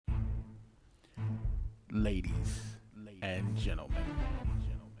Ladies and gentlemen,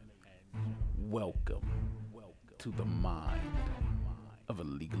 welcome to the mind of a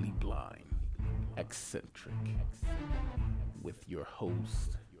legally blind eccentric with your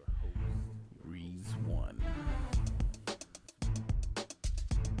host, Reese One.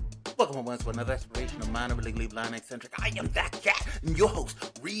 Welcome once to another exploration of Mind of a Legally Blind Eccentric. I am that cat, your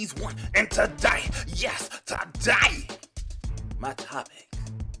host, Reese One, and today, yes, today, my topic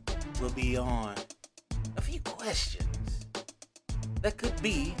will be on a few questions that could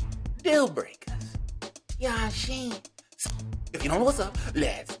be deal breakers. Yeah, she. So, if you don't know what's up,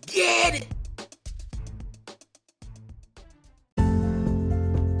 let's get it.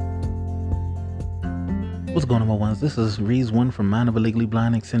 What's going on, my ones? This is Reese One from Mind of a Legally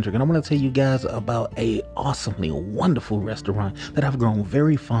Blind Eccentric, and I want to tell you guys about a awesomely wonderful restaurant that I've grown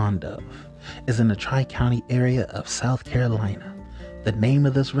very fond of. It's in the Tri-County area of South Carolina. The name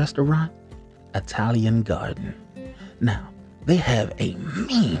of this restaurant? Italian Garden. Now, they have a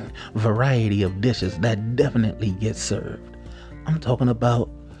mean variety of dishes that definitely get served. I'm talking about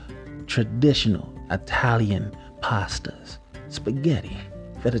traditional Italian pastas, spaghetti,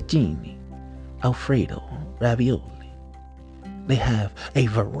 fettuccine, Alfredo, ravioli. They have a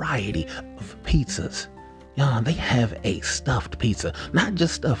variety of pizzas. Yeah, they have a stuffed pizza. Not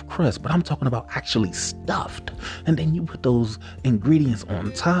just stuffed crust, but I'm talking about actually stuffed. And then you put those ingredients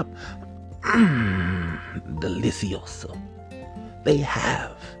on top. Delicioso. They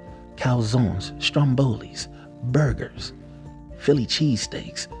have calzones, strombolis, burgers, Philly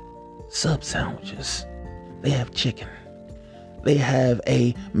cheesesteaks, sub sandwiches. They have chicken. They have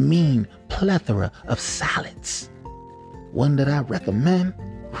a mean plethora of salads. One that I recommend,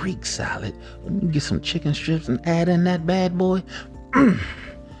 Greek salad. When you get some chicken strips and add in that bad boy,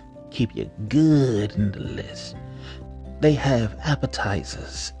 keep you good in the list. They have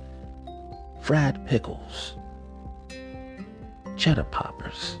appetizers, fried pickles, cheddar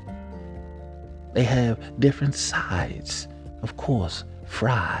poppers. They have different sides, of course,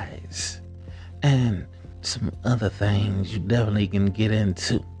 fries, and some other things you definitely can get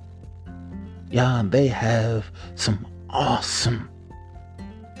into. Yeah, they have some awesome,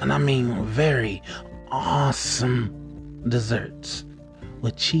 and I mean very awesome desserts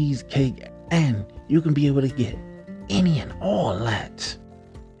with cheesecake, and you can be able to get any and all that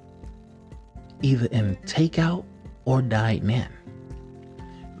either in takeout or dine in.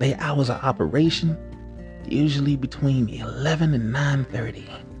 Their hours of operation usually between 11 and 9:30.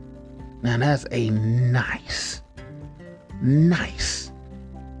 Now that's a nice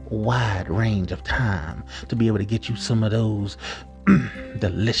wide range of time to be able to get you some of those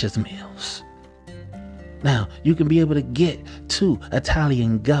delicious meals. Now, you can be able to get to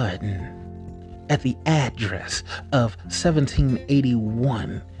Italian Garden at the address of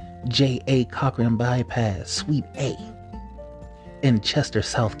 1781 J.A. Cochran Bypass, Suite A in Chester,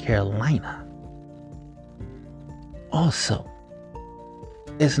 South Carolina. Also,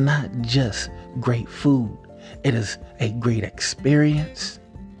 it's not just great food, it is a great experience,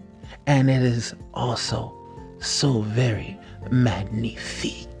 and it is also so very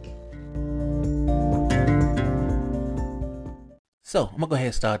magnifique. So, I'm going to go ahead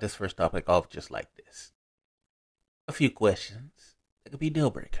and start this first topic off just like this. A few questions that could be deal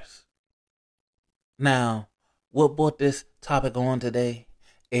breakers. Now, what brought this topic on today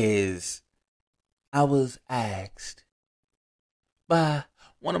is I was asked by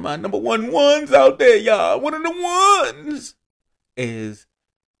one of my number ones out there, y'all. One of the ones is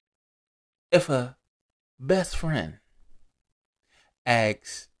if a best friend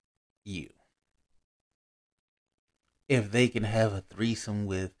asks you if they can have a threesome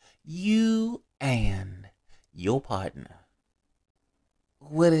with you and your partner,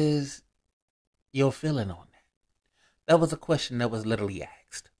 what is your feeling on that? That was a question that was literally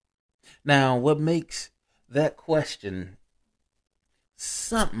asked. Now, what makes that question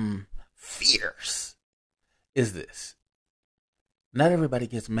something fierce is this. Not everybody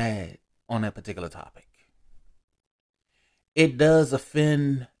gets mad on that particular topic. It does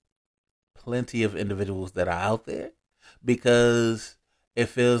offend plenty of individuals that are out there because it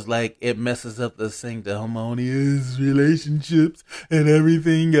feels like it messes up the sanctimonious relationships and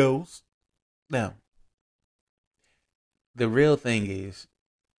everything else. Now, the real thing is,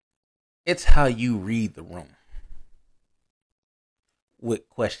 it's how you read the room with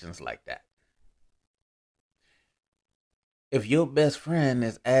questions like that. If your best friend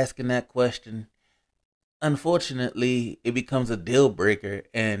is asking that question, unfortunately, it becomes a deal breaker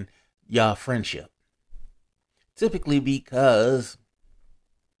in y'all friendship. Typically because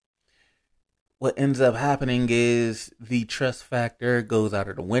what ends up happening is the trust factor goes out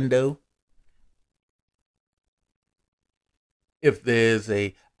of the window. If there's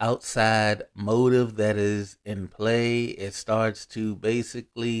a outside motive that is in play, it starts to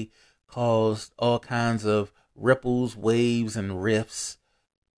basically cause all kinds of ripples, waves, and rifts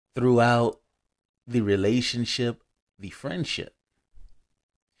throughout the relationship, the friendship.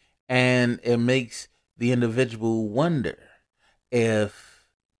 And it makes the individual wonder if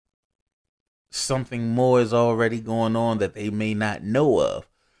something more is already going on that they may not know of.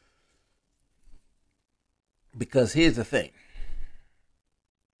 Because here's the thing.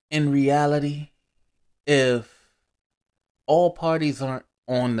 In reality, if all parties aren't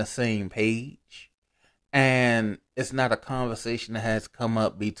on the same page and it's not a conversation that has come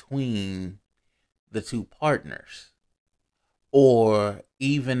up between the two partners, or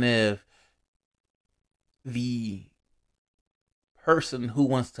even if the person who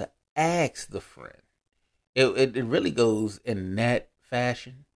wants to ask the friend, it really goes in that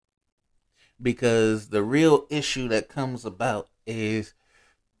fashion, because the real issue that comes about is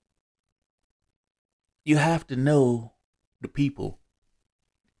you have to know the people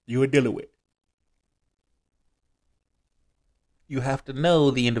you are dealing with. You have to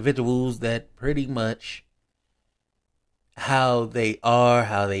know the individuals that pretty much how they are,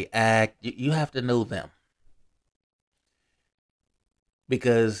 how they act. You have to know them.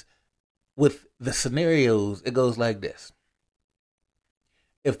 Because with the scenarios, it goes like this.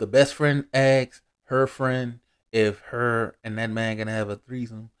 If the best friend asks her friend if her and that man gonna have a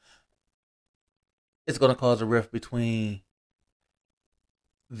threesome, it's gonna cause a rift between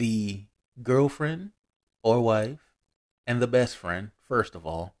the girlfriend or wife and the best friend, first of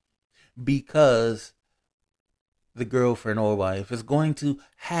all, because the girlfriend or wife is going to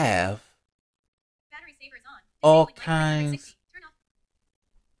have all kinds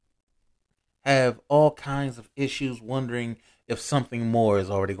of issues wondering if something more is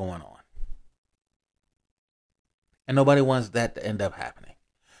already going on. And nobody wants that to end up happening.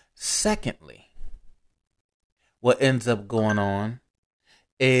 Secondly, what ends up going on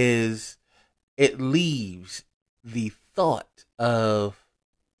is it leaves the thought of,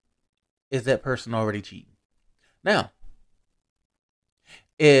 is that person already cheating? Now,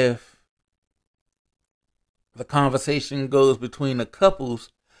 if the conversation goes between the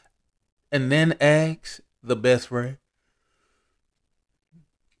couples and then asks the best friend,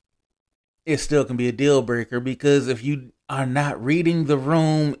 it still can be a deal breaker, because if you are not reading the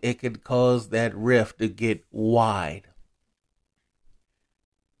room, it could cause that rift to get wide.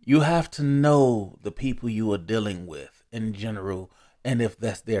 You have to know the people you are dealing with in general, and if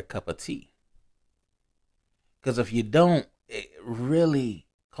that's their cup of tea. Because if you don't, it really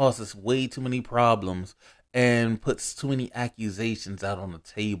causes way too many problems and puts too many accusations out on the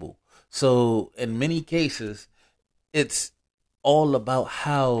table. So in many cases, it's all about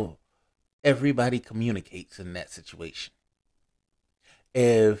how everybody communicates in that situation.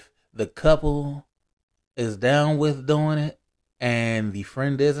 If the couple is down with doing it and the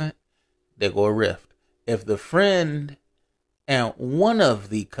friend isn't, they go a rift. If the friend and one of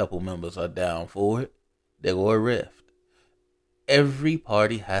the couple members are down for it, they go a rift. Every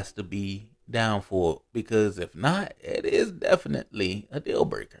party has to be down for it, because if not, it is definitely a deal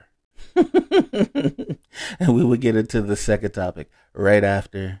breaker. And we will get into the second topic right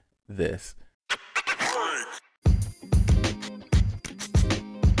after this.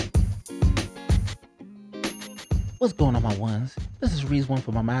 What's going on, my ones? This is Reese One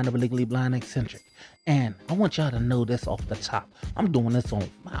from my Mind of a Legally Blind Eccentric, and I want y'all to know this off the top. I'm doing this on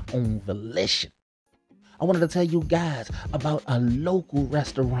my own volition. I wanted to tell you guys about a local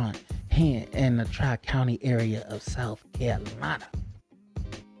restaurant here in the Tri-County area of South Carolina.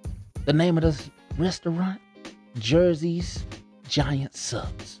 The name of this restaurant, Jersey's Giant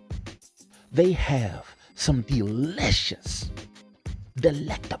Subs. They have some delicious,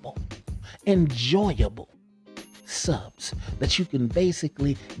 delectable, enjoyable subs that you can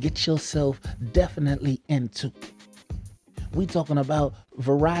basically get yourself definitely into. We talking about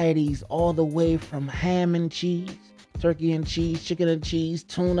varieties all the way from ham and cheese, turkey and cheese, chicken and cheese,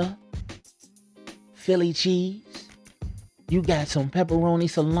 tuna, Philly cheese. You got some pepperoni,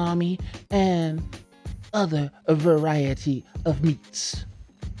 salami, and other variety of meats.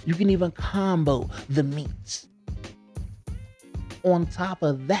 You can even combo the meats. On top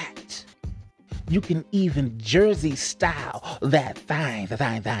of that, you can even Jersey style that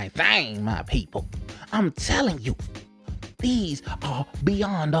thing, my people. I'm telling you, these are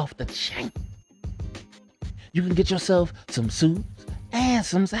beyond off the chain. You can get yourself some soups and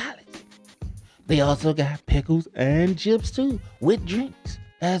some salads. They also got pickles and chips too, with drinks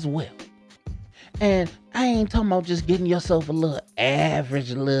as well. And I ain't talking about just getting yourself a little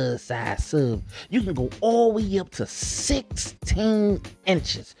average little size sub. You can go all the way up to 16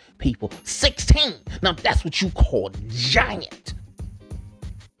 inches, people. 16! Now that's what you call giant.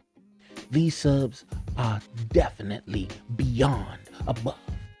 These subs are definitely beyond above.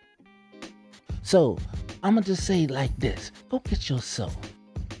 So, I'm going to just say like this. Go get yourself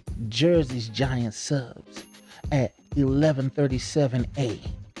Jersey's Giant subs at 1137A,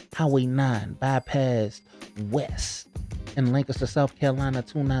 Highway 9, bypass West in Lancaster, South Carolina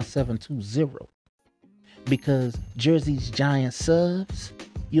 29720. Because Jersey's Giant subs,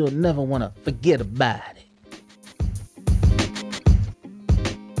 you'll never want to forget about it.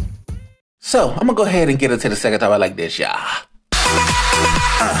 So, I'm gonna go ahead and get into the second topic like this, y'all.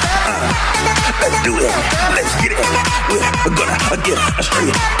 Let's do it. Let's get it. We're gonna get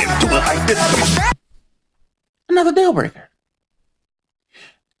straight into it like this. Another deal breaker.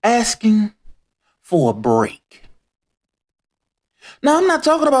 Asking for a break. Now, I'm not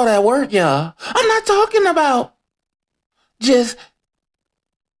talking about at work, y'all. I'm not talking about just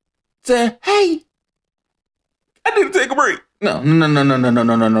saying, hey, I need to take a break. No.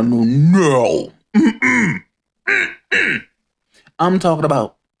 I'm talking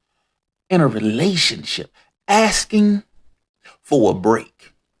about in a relationship, asking for a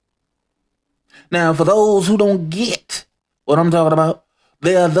break. Now, for those who don't get what I'm talking about,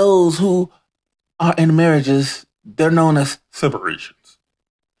 there are those who are in marriages, they're known as separations.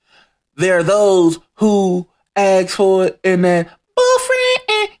 There are those who ask for it in that boyfriend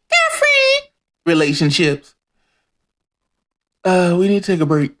and girlfriend relationships. We need to take a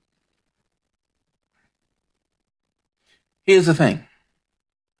break. Here's the thing.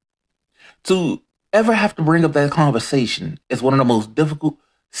 To ever have to bring up that conversation is one of the most difficult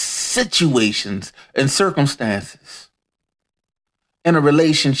situations and circumstances in a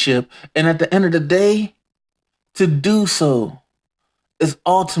relationship. And at the end of the day, to do so is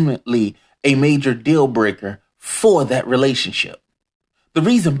ultimately a major deal breaker for that relationship. The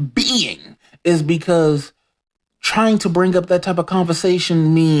reason being is because trying to bring up that type of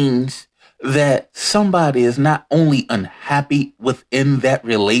conversation means that somebody is not only unhappy within that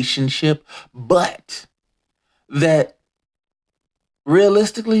relationship, but that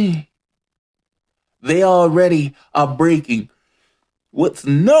realistically, they already are breaking what's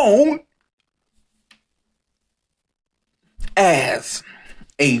known as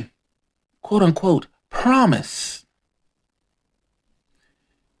a quote unquote promise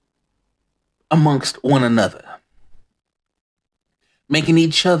amongst one another, making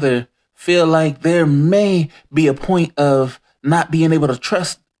each other feel like there may be a point of not being able to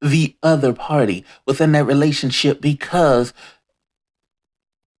trust the other party within that relationship because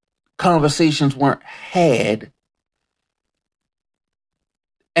conversations weren't had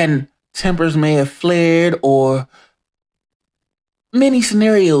and tempers may have flared or many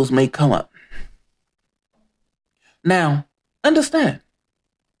scenarios may come up. Now, understand,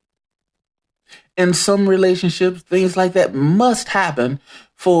 in some relationships, things like that must happen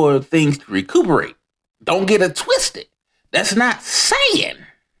for things to recuperate. Don't get it twisted. That's not saying,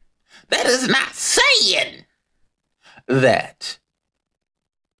 that is not saying that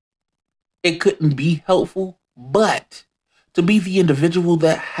it couldn't be helpful, but to be the individual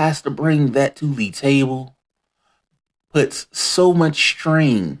that has to bring that to the table puts so much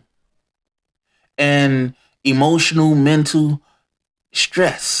strain and emotional, mental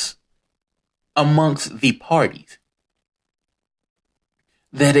stress amongst the parties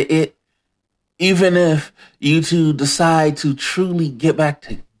that it even if you two decide to truly get back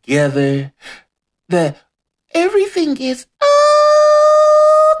together, that everything is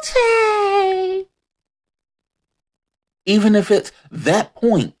okay. Even if it's that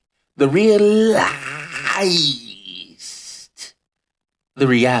point, the reality, the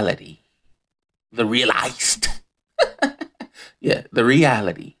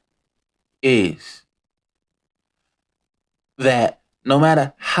reality is that no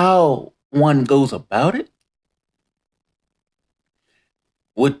matter how one goes about it,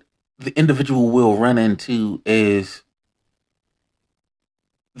 what the individual will run into is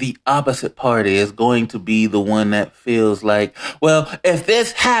the opposite party is going to be the one that feels like, well, if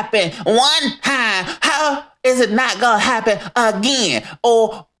this happened one time, how is it not going to happen again?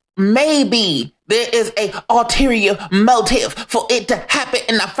 Or maybe there is a ulterior motive for it to happen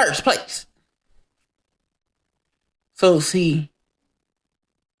in the first place. So see,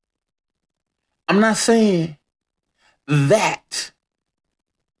 I'm not saying that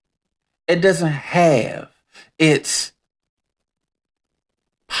it doesn't have its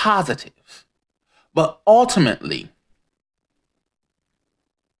positives, but ultimately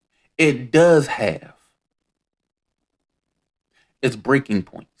it does have its breaking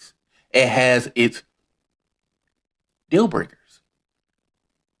points. It has its deal breakers.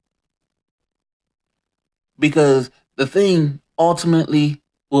 Because the thing ultimately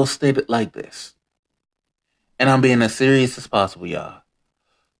will state it like this. And I'm being as serious as possible, y'all.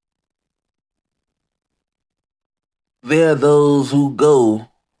 There are those who go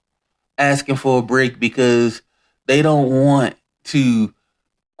asking for a break because they don't want to,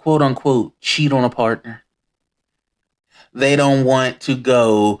 quote unquote, cheat on a partner. They don't want to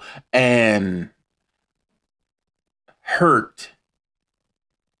go and hurt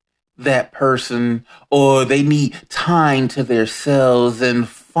that person, or they need time to themselves and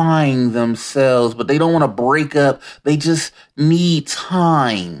find themselves, but they don't want to break up. They just need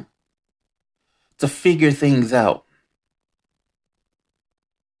time to figure things out.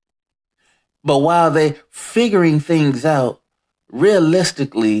 But while they're figuring things out,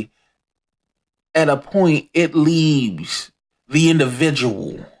 realistically, at a point, it leaves the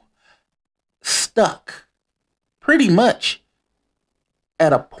individual stuck pretty much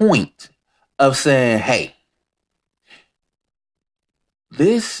at a point of saying, hey,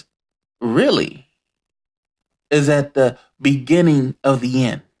 this really is at the beginning of the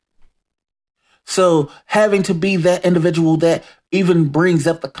end. So having to be that individual that even brings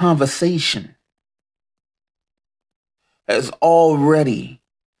up the conversation has already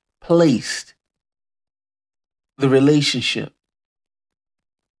placed the relationship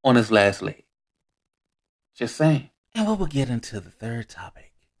on its last leg. Just saying. And we will get into the third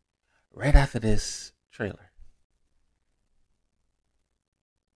topic right after this trailer.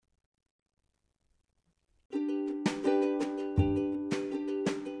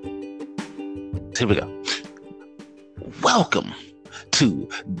 Here we go. Welcome to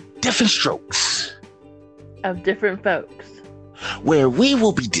Different Strokes of Different Folks, where we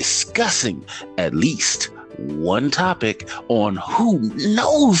will be discussing at least one topic on who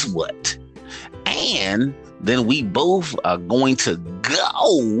knows what. And then we both are going to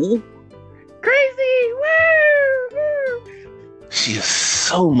go crazy. Woo! Woo! She is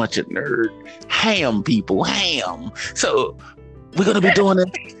so much a nerd. Ham, people, ham. So we're going to be doing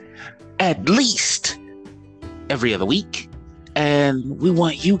it at least every other week. And we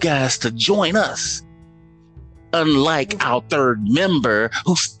want you guys to join us. Unlike our third member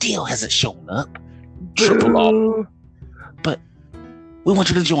who still hasn't shown up. Triple R. But we want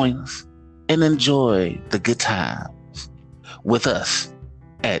you to join us and enjoy the good times with us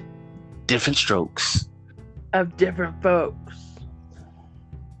at Different Strokes of Different Folks.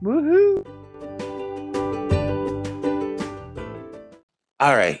 Woohoo!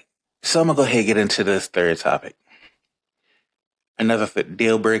 All right. So I'm going to go ahead and get into this third topic. Another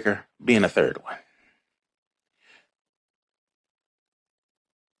deal breaker being a third one.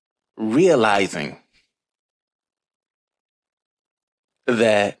 Realizing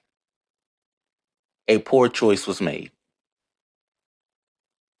that a poor choice was made.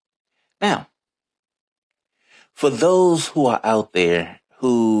 Now, for those who are out there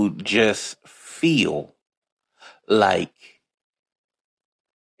who just feel like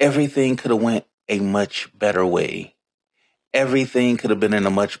everything could have went a much better way, everything could have been in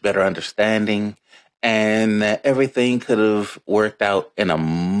a much better understanding, and that everything could have worked out in a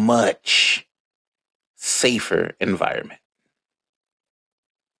much safer environment.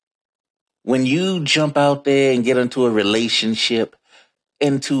 When you jump out there and get into a relationship,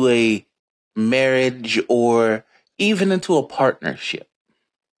 into a marriage, or even into a partnership,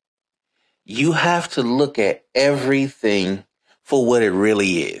 you have to look at everything for what it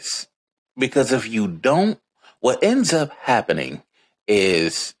really is. Because if you don't, what ends up happening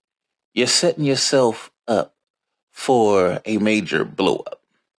is you're setting yourself up for a major blow up.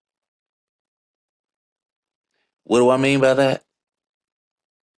 What do I mean by that?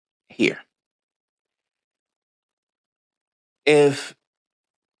 Here. If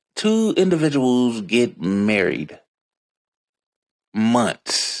two individuals get married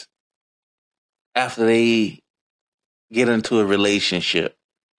months after they get into a relationship,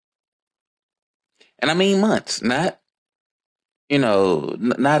 and I mean months, not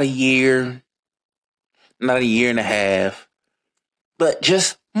a year, not a year and a half, but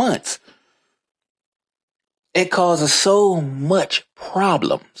just months. It causes so much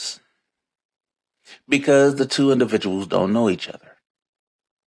problems because the two individuals don't know each other.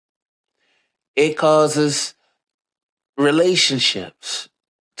 It causes relationships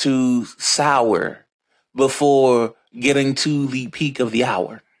to sour before getting to the peak of the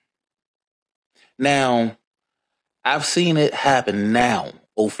hour. Now, I've seen it happen now,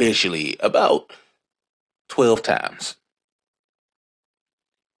 officially, about 12 times.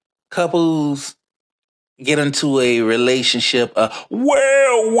 Couples, get into a relationship, a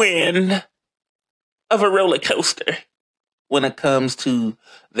whirlwind of a roller coaster when it comes to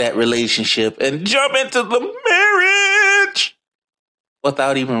that relationship and jump into the marriage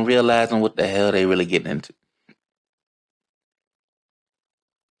without even realizing what the hell they really getting into.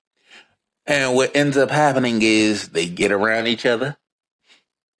 And what ends up happening is they get around each other.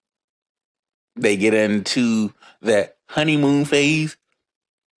 They get into that honeymoon phase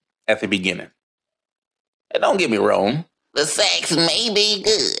at the beginning. And don't get me wrong, the sex may be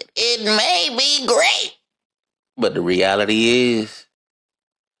good. It may be great. But the reality is,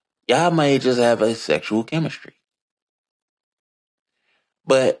 y'all may just have a sexual chemistry.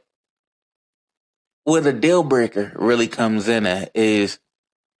 But where the deal breaker really comes in at is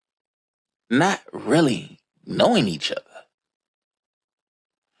not really knowing each other.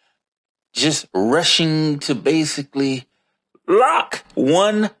 Just rushing to basically lock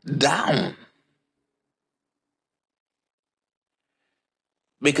one down.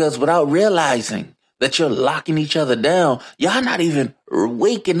 Because without realizing that you're locking each other down, y'all not even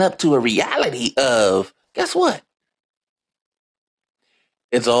waking up to a reality of, guess what?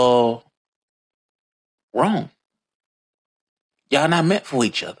 It's all wrong. Y'all not meant for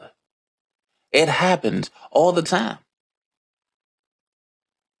each other. It happens all the time.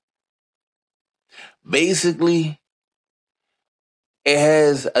 Basically, it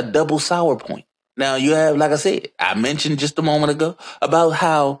has a double sour point. Now, you have, like I said, I mentioned just a moment ago about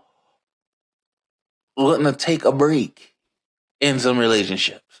how wanting to take a break in some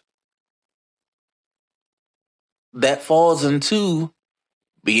relationships. That falls into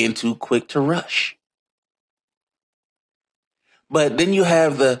being too quick to rush. But then you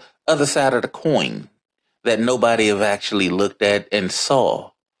have the other side of the coin that nobody have actually looked at and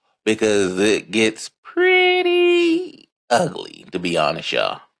saw, because it gets pretty ugly, to be honest,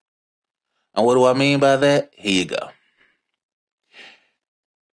 y'all. And what do I mean by that? Here you go.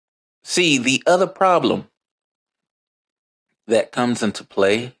 See, the other problem that comes into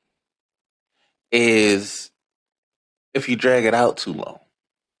play is if you drag it out too long.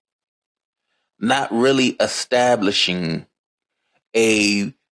 Not really establishing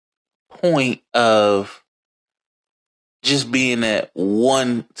a point of just being at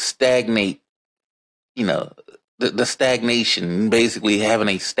one stagnate, the stagnation, basically having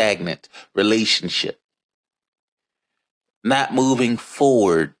a stagnant relationship. Not moving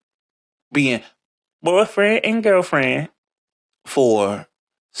forward, being boyfriend and girlfriend for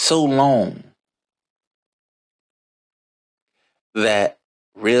so long that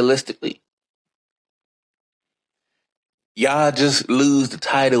realistically, y'all just lose the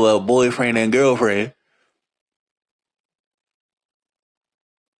title of boyfriend and girlfriend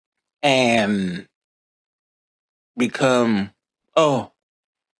and become,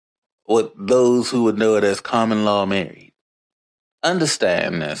 what those who would know it as common law married.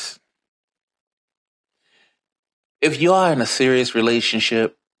 Understand this. If you are in a serious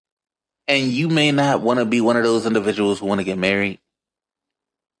relationship and you may not want to be one of those individuals who want to get married,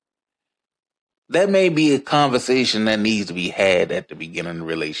 that may be a conversation that needs to be had at the beginning of the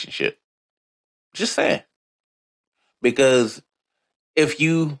relationship. Just saying. Because if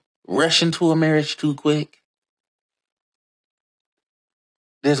you rush into a marriage too quick,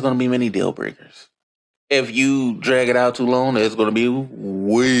 there's going to be many deal breakers. If you drag it out too long, there's going to be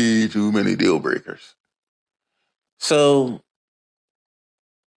way too many deal breakers. So,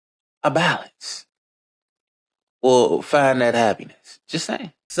 a balance will find that happiness. Just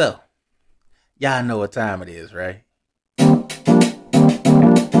saying. So, y'all know what time it is, right? Yeah,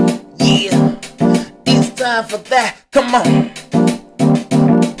 it's time for that. Come on.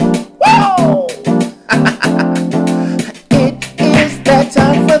 Whoa! It is that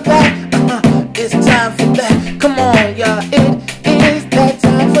time for that. It's time for that. Come on, y'all. It is that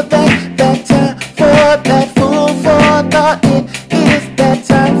time for that. That time for that food for thought. It is that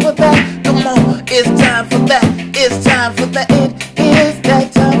time for that. Come on, it's time for that. It's time for that. It is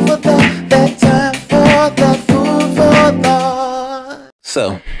that time for that. That time for that food for thought.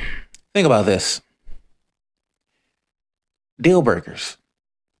 So, think about this. Deal breakers.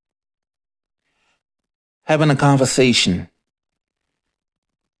 Having a conversation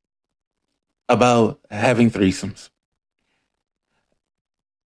about having threesomes.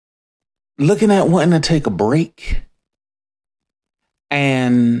 Looking at wanting to take a break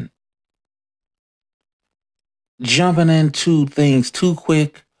and jumping into things too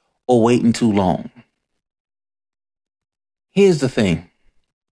quick or waiting too long. Here's the thing.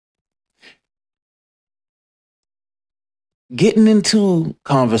 Getting into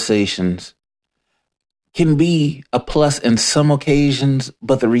conversations can be a plus in some occasions,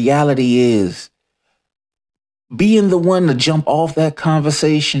 but the reality is being the one to jump off that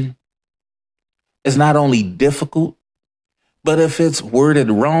conversation is not only difficult, but if it's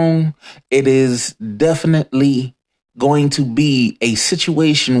worded wrong, it is definitely going to be a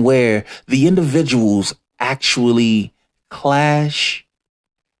situation where the individuals actually clash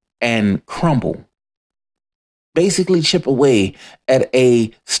and crumble. Basically chip away at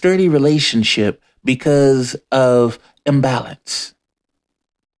a sturdy relationship because of imbalance.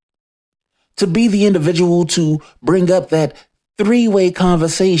 To be the individual to bring up that three-way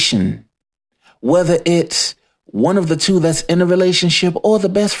conversation, whether it's one of the two that's in a relationship or the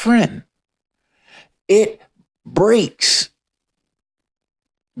best friend, it breaks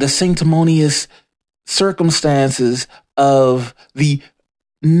the sanctimonious circumstances of the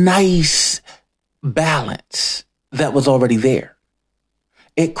nice balance that was already there.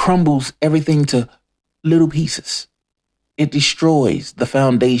 It crumbles everything to little pieces. It destroys the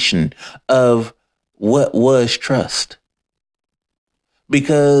foundation of what was trust,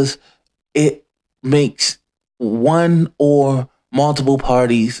 because it makes one or multiple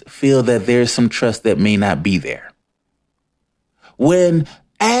parties feel that there's some trust that may not be there. When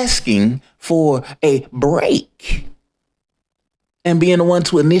asking for a break and being the one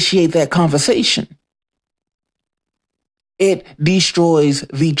to initiate that conversation, it destroys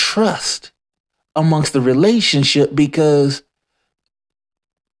the trust amongst the relationship, because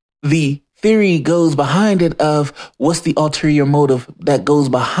the theory goes behind it of what's the ulterior motive that goes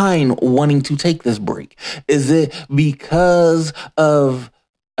behind wanting to take this break. Is it because of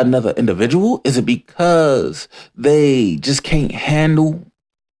another individual? Is it because they just can't handle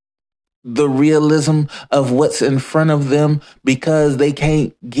the realism of what's in front of them, because they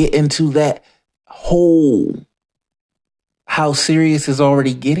can't get into that whole how serious is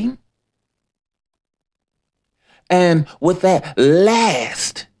already getting? And with that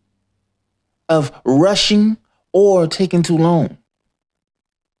last of rushing or taking too long,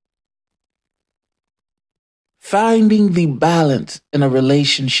 finding the balance in a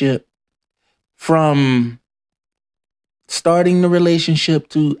relationship, from starting the relationship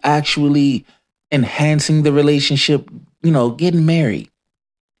to actually enhancing the relationship, getting married.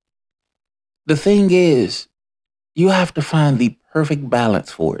 The thing is, you have to find the perfect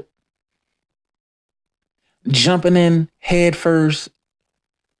balance for it. Jumping in head first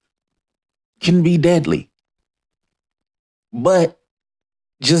can be deadly, but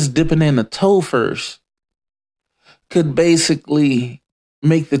just dipping in a toe first could basically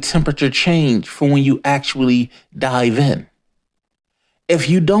make the temperature change for when you actually dive in. If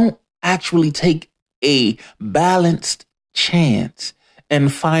you don't actually take a balanced chance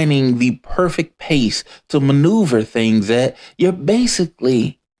and finding the perfect pace to maneuver things at, you're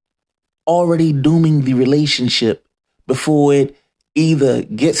basically already dooming the relationship before it either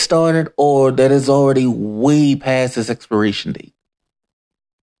gets started or that is already way past its expiration date.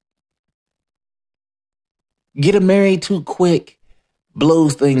 Getting married too quick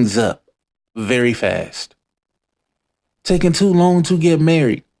blows things up very fast. Taking too long to get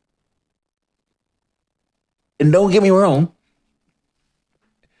married. And don't get me wrong,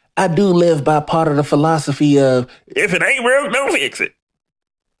 I do live by part of the philosophy of, if it ain't broke, don't fix it.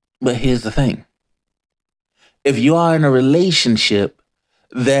 But here's the thing. If you are in a relationship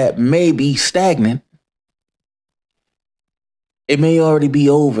that may be stagnant, it may already be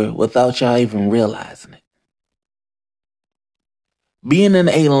over without y'all even realizing it. Being in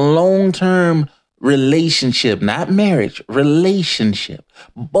a long-term relationship, not marriage, relationship,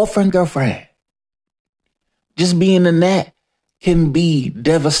 boyfriend, girlfriend, just being in that can be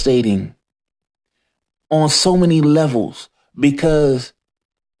devastating on so many levels, because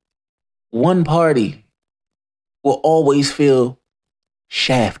one party will always feel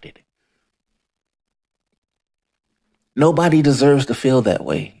shafted. Nobody deserves to feel that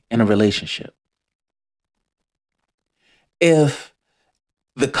way in a relationship. If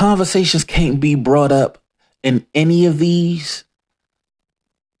the conversations can't be brought up in any of these,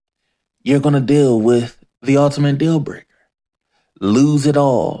 you're going to deal with the ultimate deal breaker. Lose it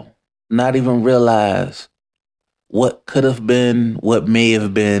all. Not even realize what could have been, what may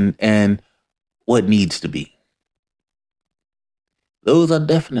have been, and what needs to be. Those are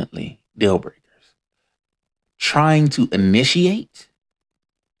definitely deal breakers. Trying to initiate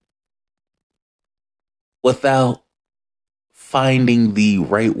without finding the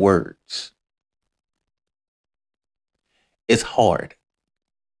right words. It's hard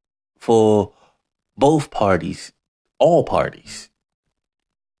for both parties, all parties,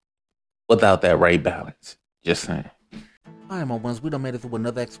 without that right balance. Just saying. Alright, my ones, we done made it through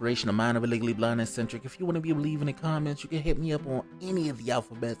another exploration of Mind of a Legally Blind Eccentric. If you want to be leaving the comments, you can hit me up on any of the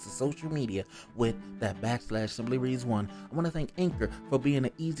alphabets of social media with that / Simply Reads One. I want to thank Anchor for being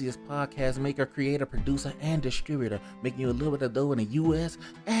the easiest podcast maker, creator, producer, and distributor, making you a little bit of dough in the US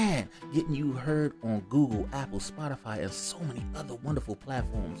and getting you heard on Google, Apple, Spotify, and so many other wonderful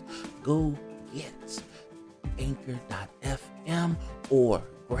platforms. Go get Anchor.fm or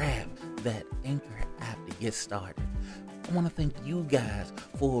grab that Anchor app to get started. I want to thank you guys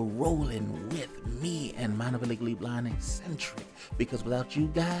for rolling with me and Mind of a Legally Blind Eccentric, because without you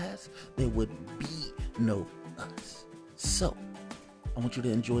guys, there would be no us. So, I want you to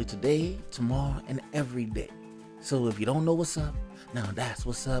enjoy today, tomorrow, and every day. So if you don't know what's up, now that's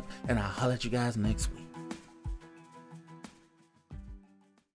what's up, and I'll holler at you guys next week.